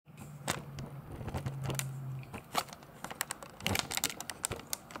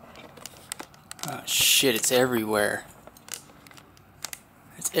Shit, it's everywhere.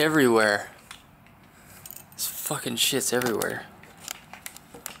 It's everywhere. This fucking shit's everywhere.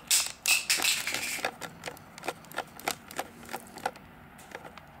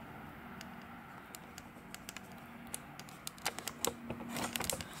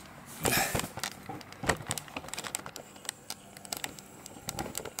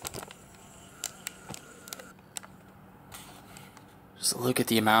 Just look at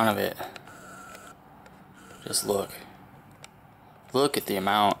the amount of it. Just look. Look at the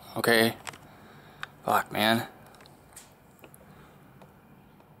amount, okay? Fuck, man.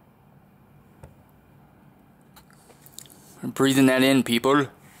 I'm breathing that in, people.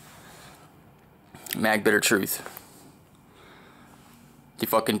 Mag bitter truth. The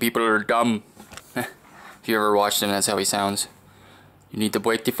fucking people are dumb. If you ever watched him, that's how he sounds. You need to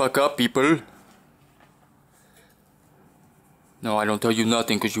wake the fuck up, people. No, I don't tell you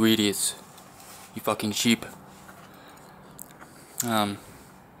nothing because you idiots. You fucking sheep.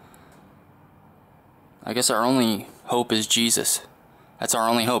 I guess our only hope is Jesus. That's our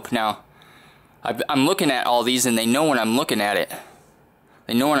only hope. Now, I'm looking at all these and they know when I'm looking at it.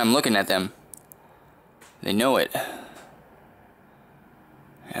 They know when I'm looking at them. They know it.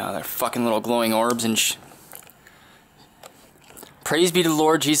 Yeah, they're fucking little glowing orbs and Praise be to the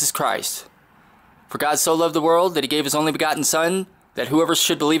Lord Jesus Christ. For God so loved the world that he gave his only begotten Son, that whoever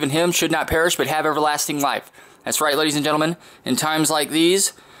should believe in him should not perish but have everlasting life. That's right, ladies and gentlemen. In times like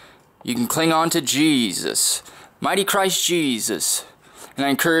these, you can cling on to Jesus. Mighty Christ Jesus. And I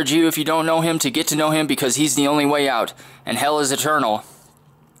encourage you, if you don't know him, to get to know him because he's the only way out. And hell is eternal.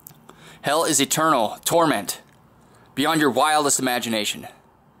 Hell is eternal. Torment. Beyond your wildest imagination.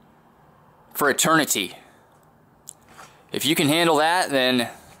 For eternity. If you can handle that, then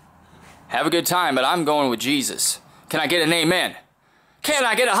have a good time, but I'm going with Jesus. Can I get an amen? Can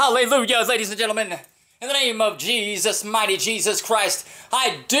I get a hallelujah, ladies and gentlemen? In the name of Jesus, mighty Jesus Christ,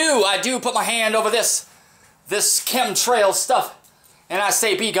 I do put my hand over this chemtrail stuff. And I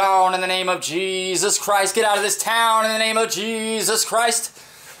say, be gone in the name of Jesus Christ. Get out of this town in the name of Jesus Christ.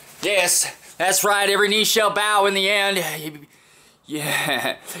 Yes, that's right. Every knee shall bow in the end.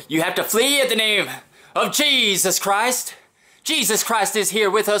 Yeah, you have to flee at the name of Jesus Christ. Jesus Christ is here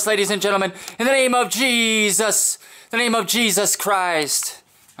with us, ladies and gentlemen. In the name of Jesus. The name of Jesus Christ.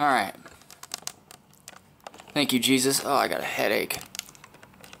 All right. Thank you, Jesus. Oh, I got a headache.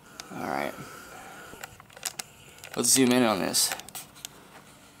 All right. Let's zoom in on this.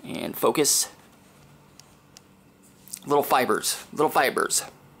 And focus. Little fibers. Little fibers.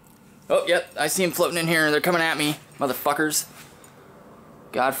 Oh, yep. I see them floating in here. They're coming at me. Motherfuckers.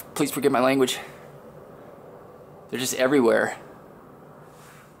 God, please forgive my language. They're just everywhere.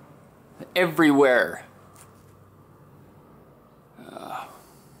 Everywhere.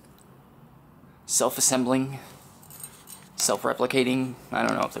 Self-assembling. Self-replicating. I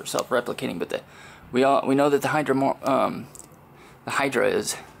don't know if they're self-replicating, but we know that the Hydra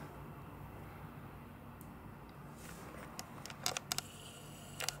is.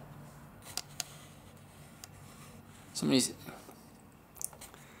 Somebody's.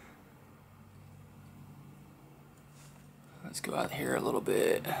 Let's go out here a little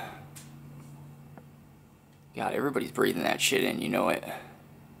bit. God, everybody's breathing that shit in, you know it.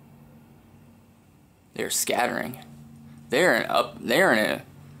 They're scattering. They're in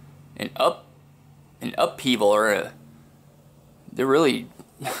an upheaval, or they're really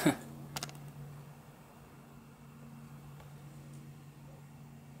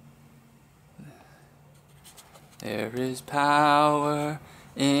There is power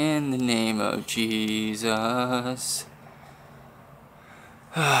in the name of Jesus.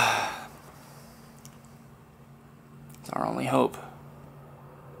 It's our only hope.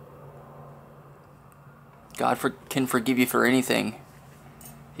 God can forgive you for anything.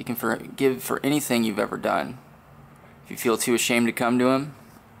 He can forgive for anything you've ever done. If you feel too ashamed to come to him,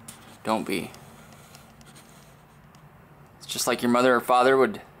 don't be. It's just like your mother or father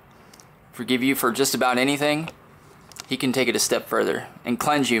would forgive you for just about anything. He can take it a step further and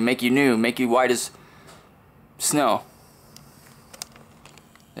cleanse you, make you new, make you white as snow.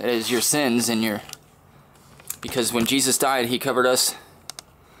 That is your sins and your... Because when Jesus died, he covered us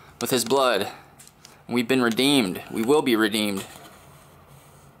with his blood. We've been redeemed. We will be redeemed.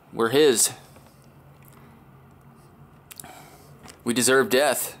 We're his. We deserve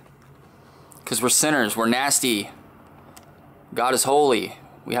death because we're sinners. We're nasty. God is holy.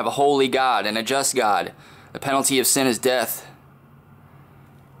 We have a holy God and a just God. The penalty of sin is death.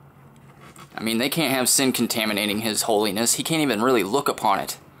 I mean, they can't have sin contaminating his holiness. He can't even really look upon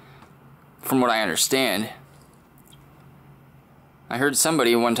it, from what I understand. I heard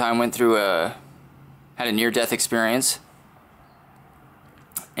somebody one time went through had a near-death experience,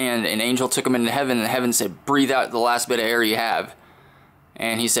 and an angel took him into heaven, and heaven said, breathe out the last bit of air you have.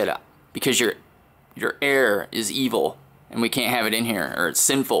 And he said, because your air is evil, and we can't have it in here, or it's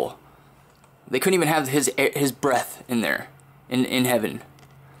sinful. They couldn't even have his breath in there, in heaven.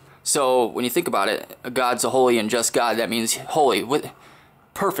 So when you think about it, God's a holy and just God. That means holy,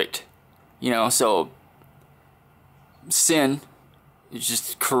 perfect. You know, so sin is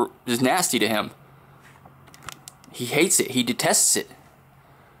just nasty to him. He hates it. He detests it.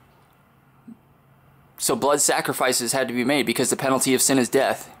 So blood sacrifices had to be made because the penalty of sin is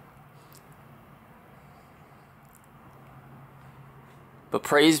death. But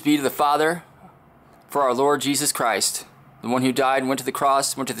praise be to the Father for our Lord Jesus Christ, the one who died and went to the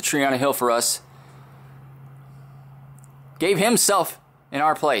cross, went to the tree on a hill for us, gave himself in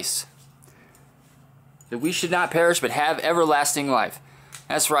our place, that we should not perish but have everlasting life.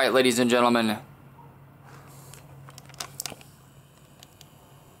 That's right, ladies and gentlemen.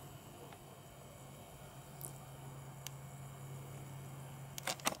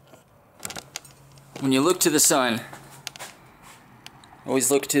 When you look to the sun,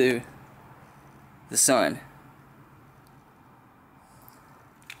 always look to the sun.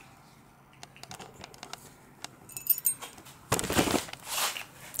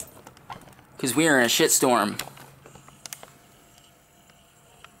 Because we are in a shitstorm.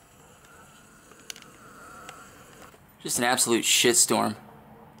 Just an absolute shitstorm.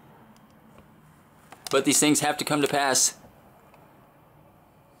 But these things have to come to pass.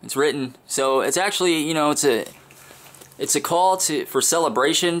 It's written. So it's actually, you know, it's a call for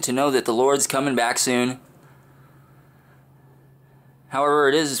celebration, to know that the Lord's coming back soon. However,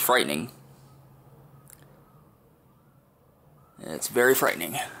 it is frightening. It's very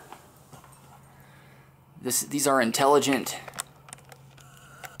frightening. These are intelligent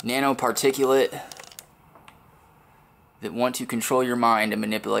nanoparticulate that want to control your mind and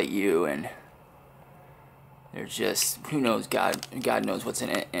manipulate you, and they're just, who knows, God knows what's in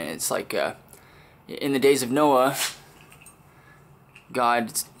it. And it's like in the days of Noah,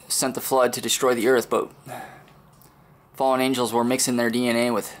 God sent the flood to destroy the earth, but fallen angels were mixing their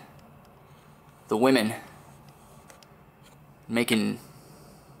DNA with the women, making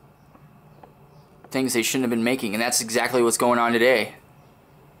things they shouldn't have been making. And that's exactly what's going on today.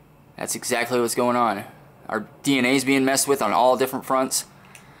 That's exactly what's going on. Our DNA is being messed with on all different fronts.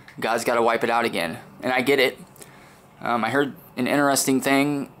 God's got to wipe it out again. And I get it. I heard an interesting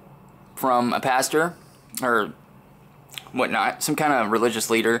thing from a pastor, or whatnot, some kind of religious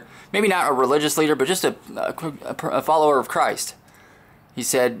leader. Maybe not a religious leader, but just a follower of Christ. He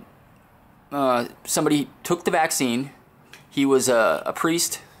said somebody took the vaccine. He was a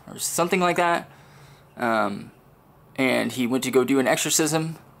priest or something like that. And he went to go do an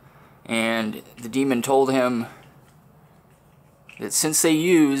exorcism, and the demon told him that since they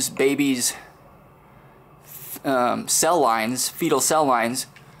use babies' cell lines, fetal cell lines,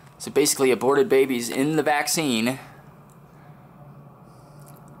 so basically aborted babies in the vaccine,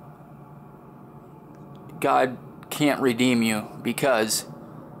 God can't redeem you because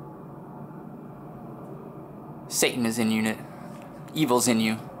Satan is in you, evil's in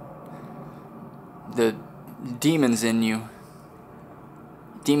you, the demon's in you.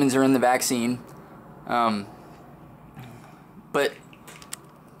 Demons are in the vaccine. But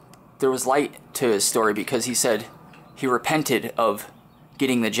there was light to his story, because he said he repented of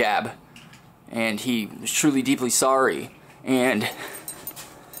getting the jab, and he was truly deeply sorry, and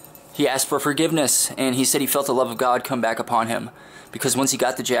he asked for forgiveness, and he said he felt the love of God come back upon him, because once he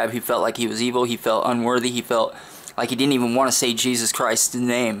got the jab, he felt like he was evil, he felt unworthy, he felt like he didn't even want to say Jesus Christ's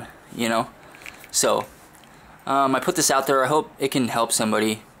name, you know. So I put this out there. I hope it can help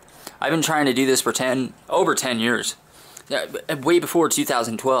somebody. I've been trying to do this for over 10 years. Way before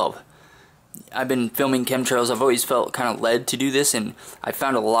 2012. I've been filming chemtrails. I've always felt kind of led to do this, and I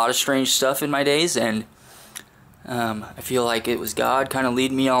found a lot of strange stuff in my days, and I feel like it was God kind of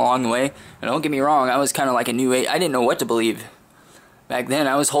leading me along the way. And don't get me wrong, I was kind of like a new age. I didn't know what to believe. Back then,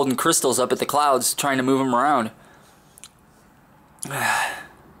 I was holding crystals up at the clouds, trying to move them around.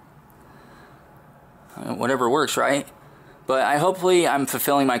 Whatever works, right? But hopefully I'm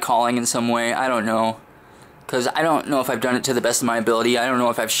fulfilling my calling in some way. I don't know. Because I don't know if I've done it to the best of my ability. I don't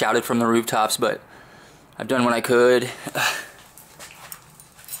know if I've shouted from the rooftops, but I've done what I could.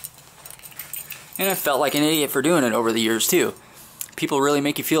 And I felt like an idiot for doing it over the years, too. People really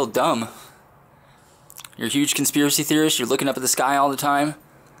make you feel dumb. You're a huge conspiracy theorist. You're looking up at the sky all the time.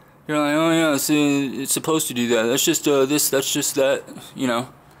 You're like, oh yeah, it's supposed to do that. That's just this, that's just that, you know.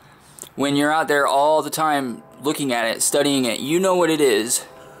 When you're out there all the time looking at it, studying it, you know what it is.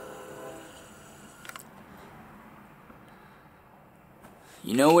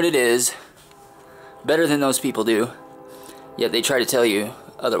 You know what it is, better than those people do, yet they try to tell you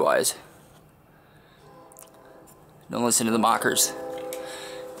otherwise. Don't listen to the mockers.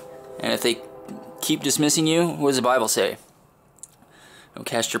 And if they keep dismissing you, what does the Bible say? Don't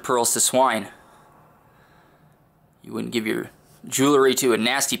cast your pearls to swine. You wouldn't give your jewelry to a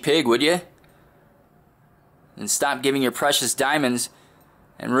nasty pig, would you? And stop giving your precious diamonds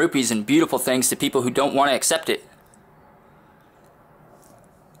and rupees and beautiful things to people who don't want to accept it.